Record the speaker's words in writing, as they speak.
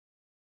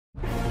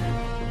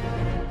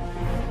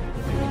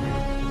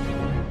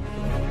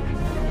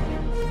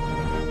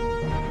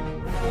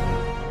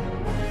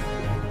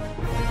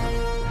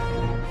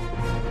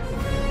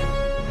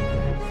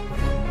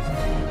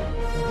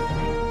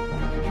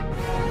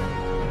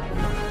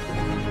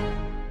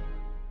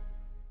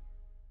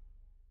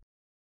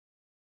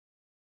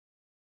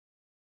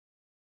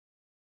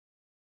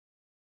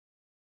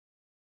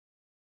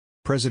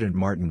President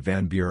Martin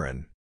Van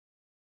Buren.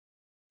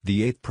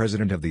 The 8th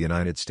President of the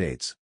United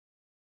States.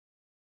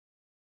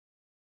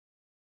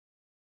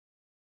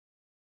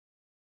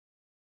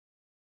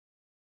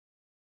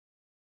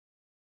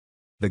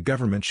 The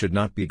government should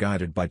not be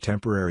guided by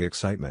temporary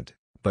excitement,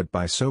 but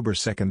by sober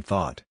second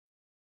thought.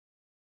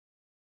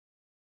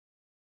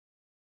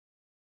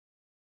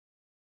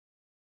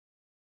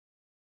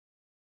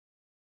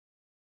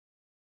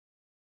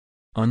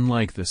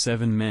 Unlike the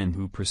 7 men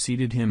who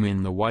preceded him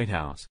in the White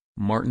House,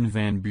 Martin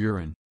Van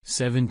Buren,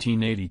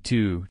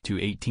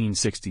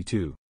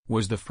 1782–1862,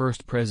 was the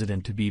first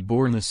president to be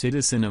born a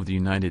citizen of the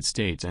United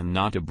States and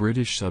not a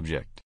British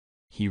subject.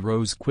 He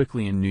rose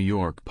quickly in New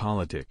York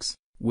politics,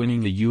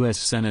 winning the U.S.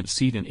 Senate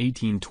seat in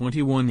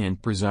 1821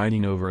 and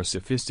presiding over a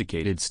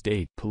sophisticated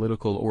state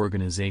political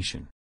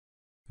organization.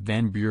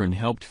 Van Buren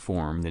helped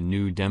form the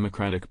new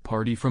Democratic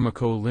Party from a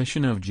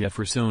coalition of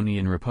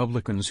Jeffersonian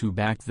Republicans who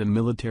backed the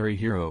military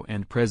hero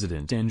and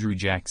President Andrew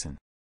Jackson.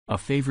 A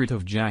favorite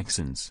of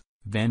Jackson's,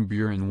 Van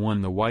Buren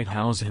won the White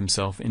House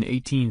himself in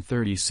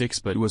 1836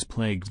 but was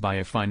plagued by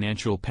a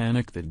financial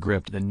panic that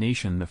gripped the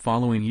nation the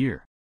following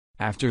year.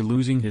 After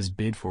losing his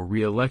bid for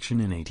re-election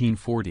in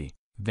 1840,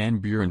 Van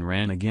Buren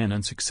ran again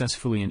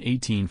unsuccessfully in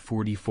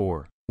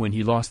 1844, when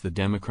he lost the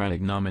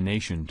Democratic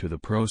nomination to the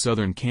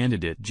pro-Southern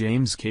candidate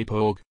James K.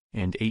 Polk,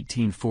 and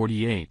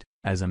 1848,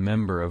 as a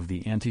member of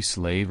the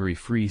anti-slavery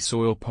Free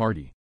Soil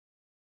Party.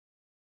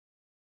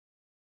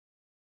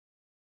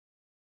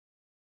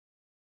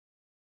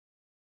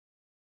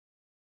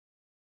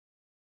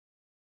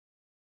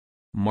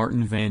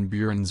 Martin Van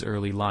Buren's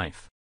early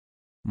life.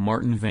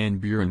 Martin Van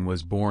Buren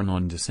was born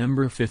on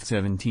December 5,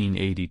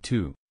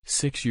 1782,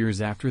 6 years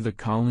after the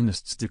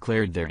colonists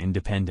declared their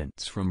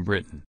independence from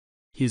Britain.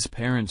 His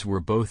parents were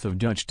both of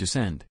Dutch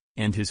descent,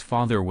 and his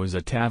father was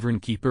a tavern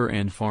keeper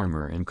and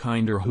farmer in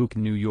Kinderhook,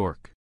 New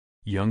York.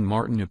 Young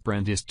Martin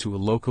apprenticed to a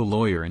local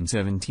lawyer in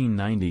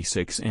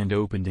 1796 and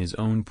opened his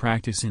own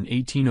practice in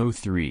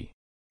 1803.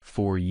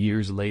 4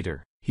 years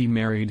later, he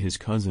married his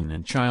cousin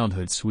and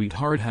childhood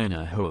sweetheart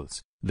Hannah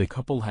Holtz. The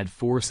couple had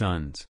 4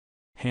 sons.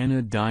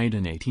 Hannah died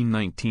in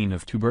 1819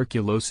 of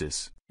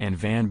tuberculosis, and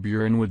Van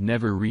Buren would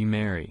never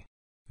remarry.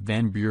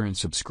 Van Buren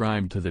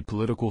subscribed to the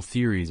political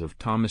theories of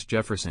Thomas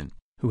Jefferson,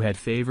 who had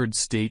favored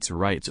states'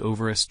 rights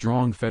over a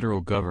strong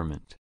federal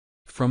government.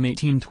 From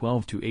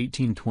 1812 to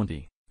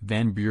 1820,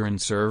 Van Buren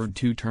served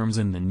 2 terms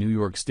in the New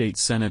York State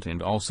Senate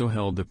and also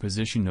held the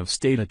position of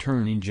State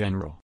Attorney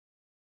General.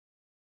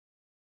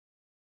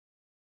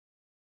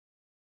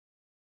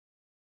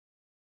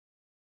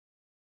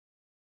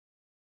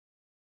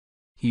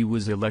 He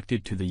was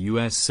elected to the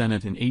U.S.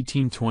 Senate in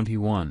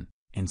 1821,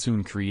 and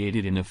soon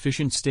created an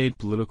efficient state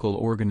political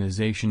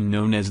organization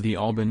known as the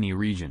Albany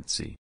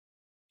Regency.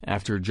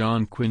 After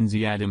John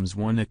Quincy Adams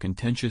won a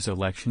contentious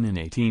election in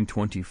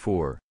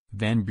 1824,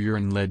 Van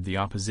Buren led the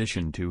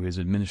opposition to his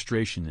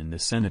administration in the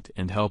Senate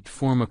and helped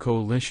form a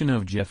coalition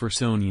of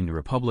Jeffersonian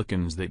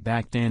Republicans that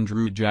backed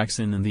Andrew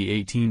Jackson in the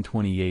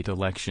 1828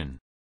 election.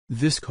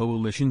 This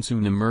coalition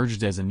soon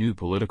emerged as a new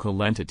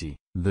political entity,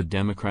 the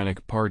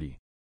Democratic Party.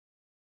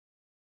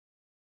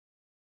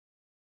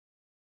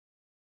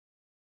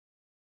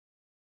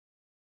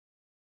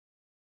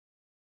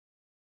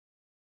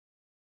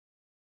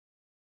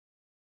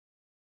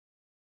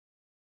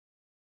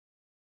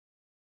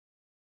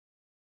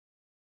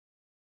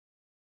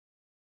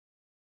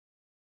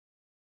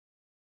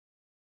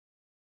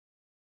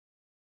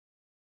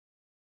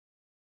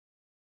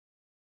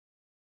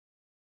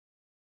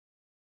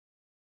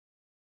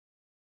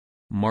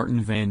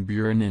 Martin Van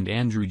Buren and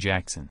Andrew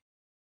Jackson.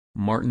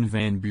 Martin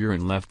Van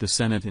Buren left the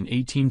Senate in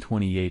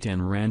 1828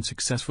 and ran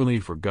successfully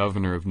for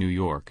governor of New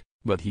York,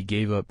 but he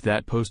gave up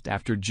that post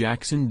after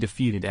Jackson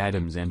defeated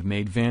Adams and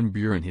made Van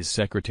Buren his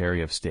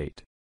Secretary of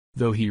State.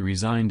 Though he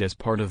resigned as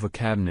part of a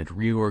cabinet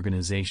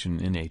reorganization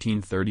in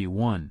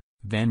 1831,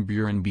 Van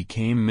Buren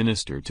became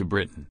minister to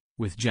Britain,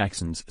 with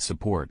Jackson's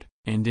support,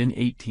 and in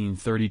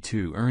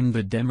 1832 earned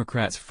the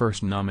Democrats'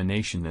 first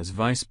nomination as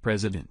vice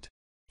president.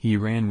 He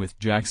ran with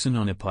Jackson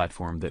on a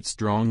platform that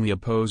strongly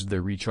opposed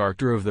the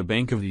recharter of the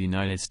Bank of the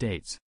United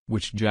States,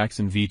 which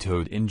Jackson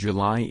vetoed in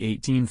July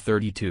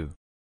 1832.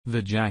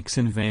 The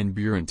Jackson-Van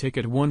Buren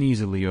ticket won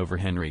easily over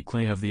Henry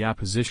Clay of the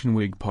opposition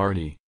Whig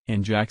Party,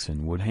 and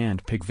Jackson would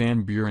handpick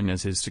Van Buren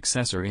as his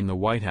successor in the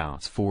White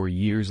House 4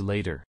 years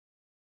later.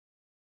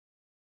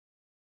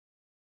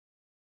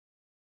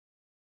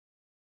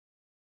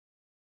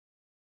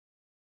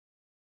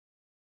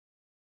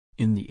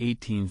 In the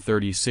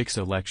 1836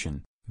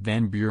 election,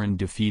 Van Buren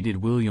defeated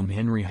William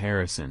Henry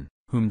Harrison,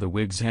 whom the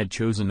Whigs had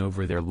chosen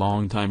over their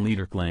longtime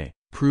leader Clay,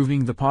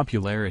 proving the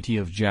popularity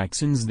of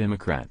Jackson's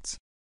Democrats.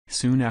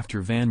 Soon after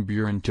Van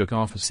Buren took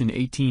office in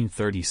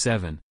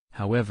 1837,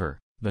 however,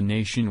 the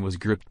nation was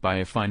gripped by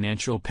a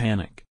financial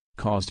panic,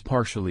 caused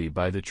partially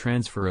by the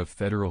transfer of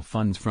federal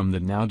funds from the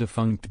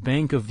now-defunct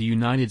Bank of the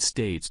United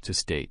States to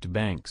state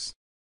banks.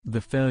 The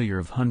failure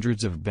of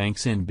hundreds of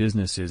banks and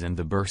businesses and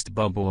the burst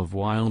bubble of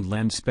wild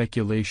land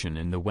speculation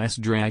in the West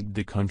dragged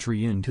the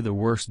country into the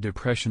worst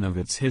depression of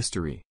its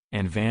history.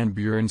 and Van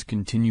Buren's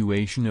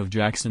continuation of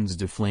Jackson's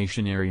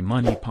deflationary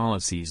money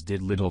policies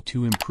did little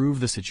to improve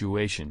the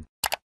situation.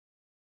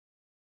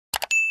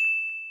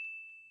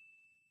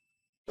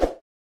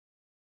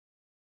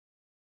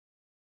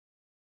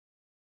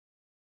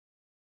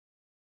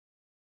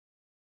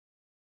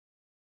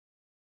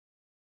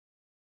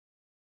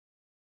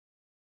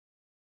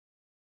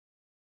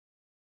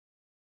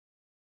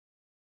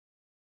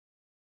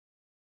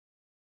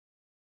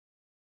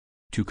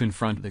 To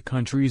confront the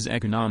country's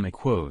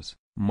economic woes,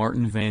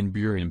 Martin Van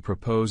Buren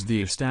proposed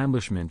the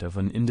establishment of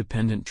an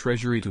independent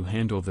treasury to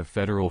handle the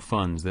federal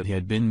funds that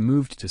had been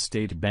moved to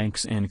state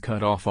banks and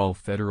cut off all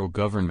federal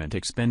government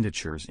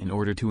expenditures in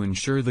order to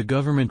ensure the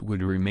government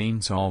would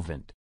remain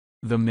solvent.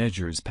 The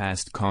measures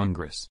passed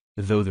Congress,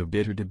 though the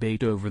bitter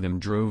debate over them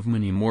drove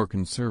many more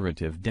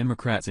conservative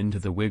Democrats into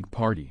the Whig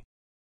Party.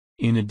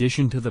 In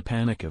addition to the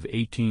Panic of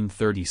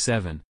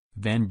 1837,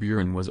 Van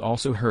Buren was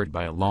also hurt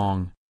by a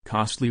long,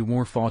 costly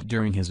war fought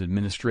during his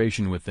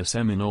administration with the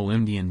Seminole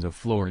Indians of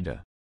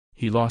Florida.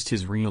 He lost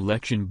his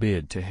re-election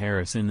bid to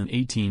Harrison in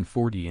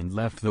 1840 and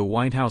left the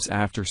White House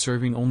after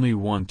serving only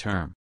one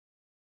term.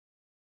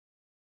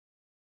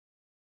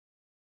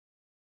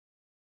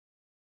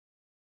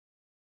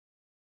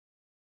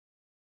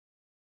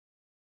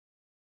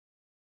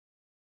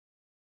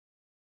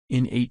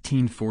 In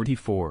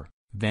 1844,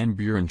 Van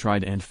Buren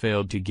tried and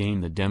failed to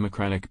gain the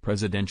Democratic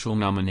presidential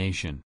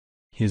nomination.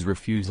 His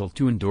refusal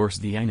to endorse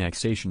the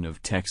annexation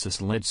of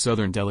Texas led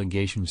Southern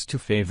delegations to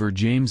favor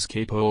James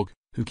K. Polk,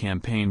 who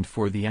campaigned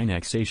for the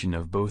annexation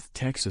of both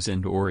Texas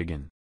and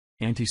Oregon.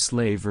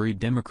 Anti-slavery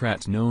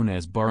Democrats known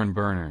as barn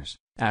burners,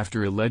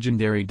 after a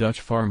legendary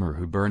Dutch farmer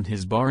who burned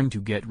his barn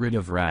to get rid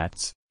of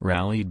rats,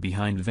 rallied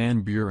behind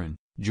Van Buren,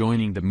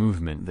 joining the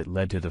movement that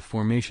led to the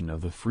formation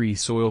of the Free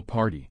Soil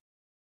Party.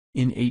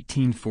 In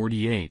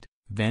 1848,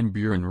 Van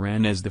Buren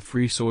ran as the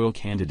Free Soil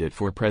candidate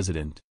for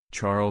president.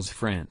 Charles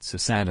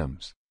Francis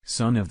Adams,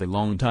 son of the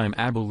longtime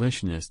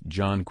abolitionist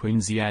John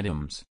Quincy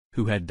Adams,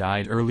 who had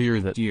died earlier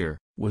that year,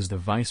 was the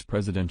vice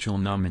presidential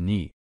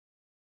nominee.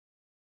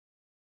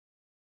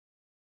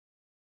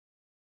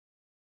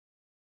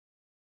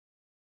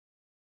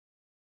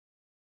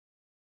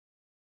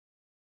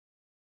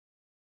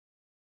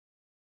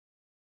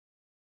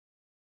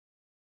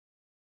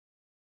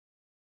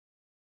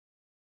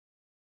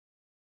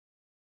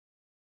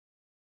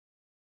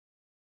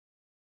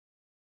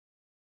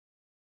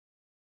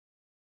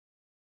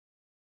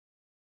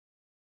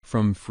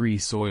 From free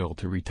soil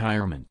to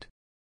retirement.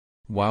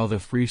 While the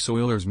Free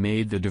Soilers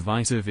made the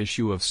divisive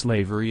issue of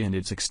slavery and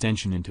its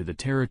extension into the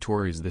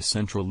territories the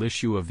central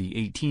issue of the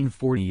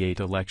 1848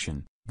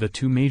 election, the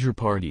two major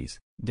parties,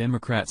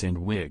 Democrats and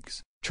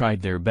Whigs,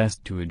 tried their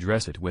best to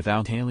address it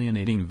without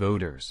alienating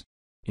voters.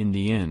 In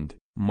the end,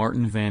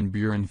 Martin Van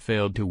Buren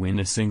failed to win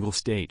a single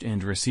state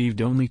and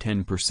received only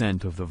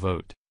 10% of the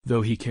vote,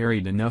 though he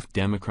carried enough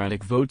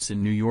Democratic votes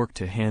in New York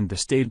to hand the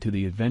state to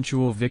the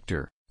eventual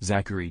victor,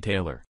 Zachary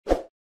Taylor.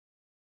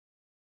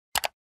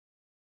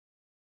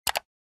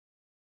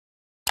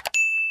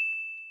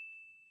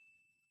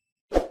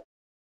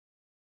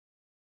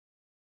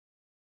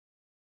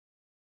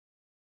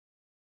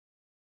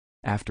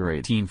 After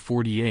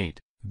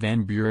 1848,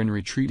 Van Buren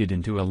retreated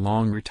into a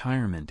long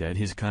retirement at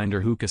his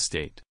Kinderhook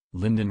estate,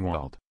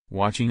 Lindenwold,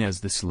 watching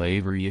as the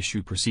slavery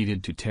issue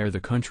proceeded to tear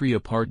the country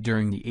apart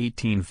during the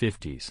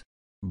 1850s.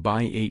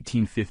 By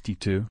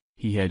 1852,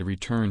 he had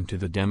returned to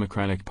the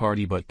Democratic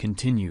Party but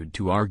continued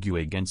to argue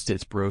against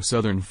its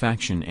pro-Southern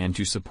faction and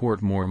to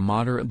support more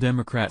moderate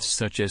Democrats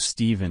such as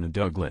Stephen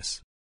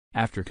Douglas.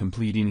 After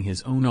completing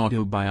his own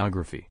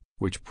autobiography,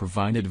 which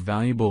provided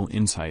valuable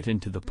insight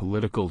into the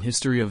political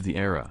history of the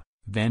era,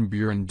 Van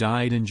Buren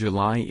died in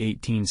July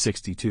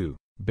 1862,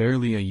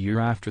 barely a year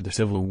after the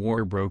Civil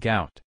War broke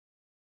out.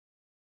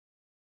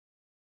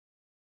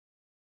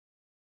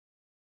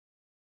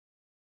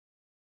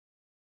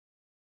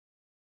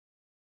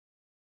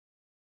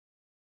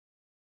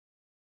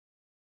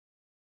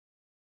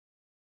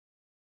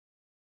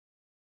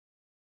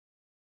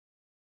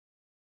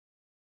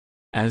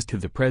 As to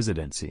the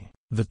presidency,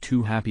 the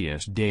two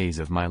happiest days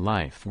of my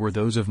life were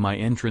those of my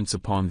entrance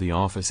upon the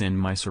office and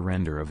my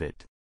surrender of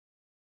it.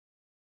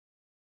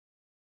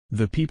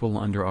 The people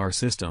under our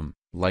system,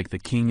 like the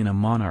king in a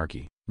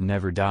monarchy,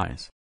 never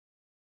dies.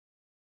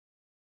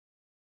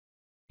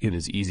 It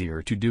is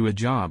easier to do a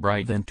job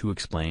right than to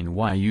explain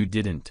why you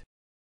didn't.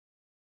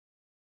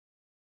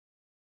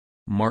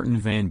 Martin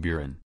Van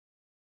Buren.